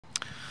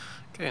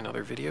Okay,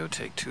 another video,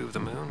 take 2 of the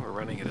moon. We're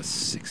running at a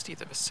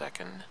 60th of a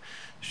second,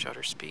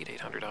 shutter speed,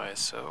 800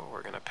 ISO.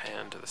 We're going to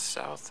pan to the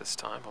south this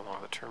time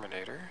along the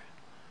terminator,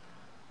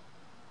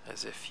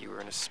 as if you were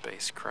in a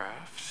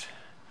spacecraft.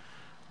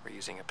 We're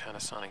using a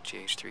Panasonic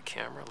GH3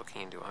 camera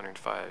looking into a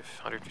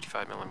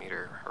 155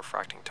 millimeter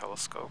refracting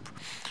telescope.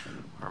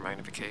 Our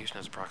magnification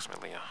is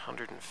approximately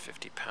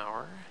 150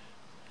 power.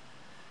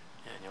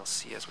 And you'll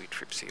see as we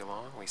tripsy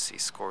along, we see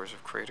scores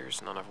of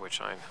craters, none of which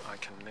I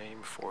can name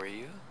for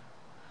you.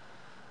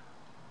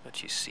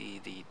 But you see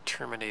the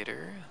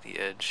terminator, the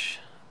edge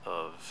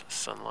of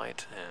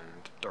sunlight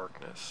and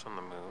darkness on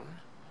the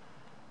moon.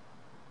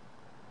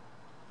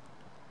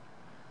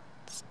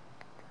 It's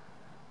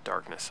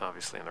darkness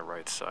obviously on the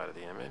right side of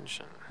the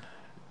image and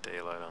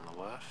daylight on the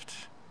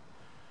left.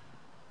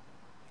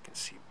 You can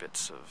see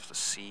bits of the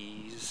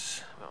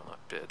seas, well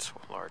not bits,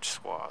 large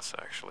swaths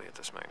actually at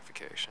this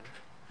magnification.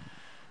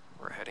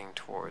 We're heading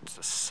towards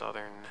the south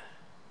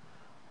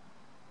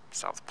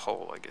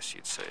pole, I guess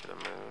you'd say, to the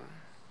moon.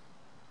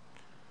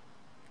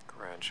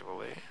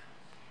 Gradually.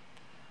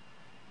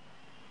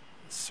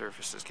 The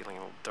surface is getting a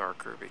little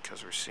darker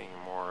because we're seeing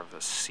more of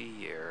the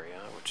sea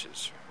area, which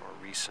is more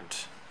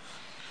recent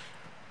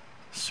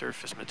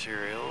surface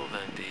material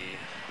than the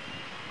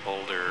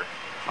older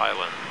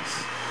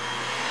highlands.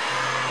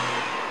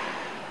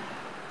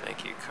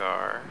 Thank you,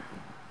 car.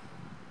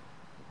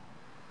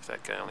 If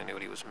that guy only knew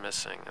what he was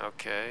missing.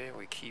 Okay,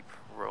 we keep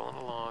rolling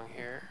along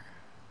here.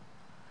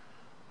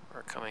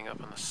 We're coming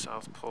up on the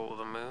south pole of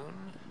the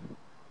moon.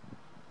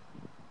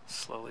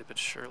 Slowly but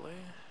surely.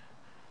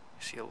 You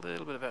see a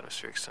little bit of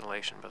atmospheric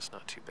scintillation, but it's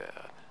not too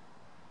bad.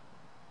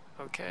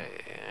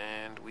 Okay,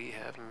 and we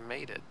have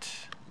made it.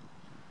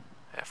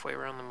 Halfway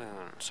around the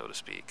moon, so to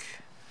speak.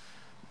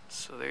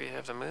 So there you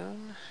have the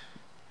moon.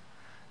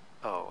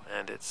 Oh,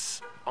 and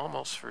it's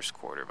almost first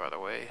quarter, by the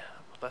way.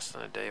 Less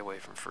than a day away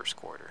from first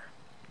quarter.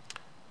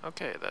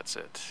 Okay, that's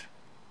it.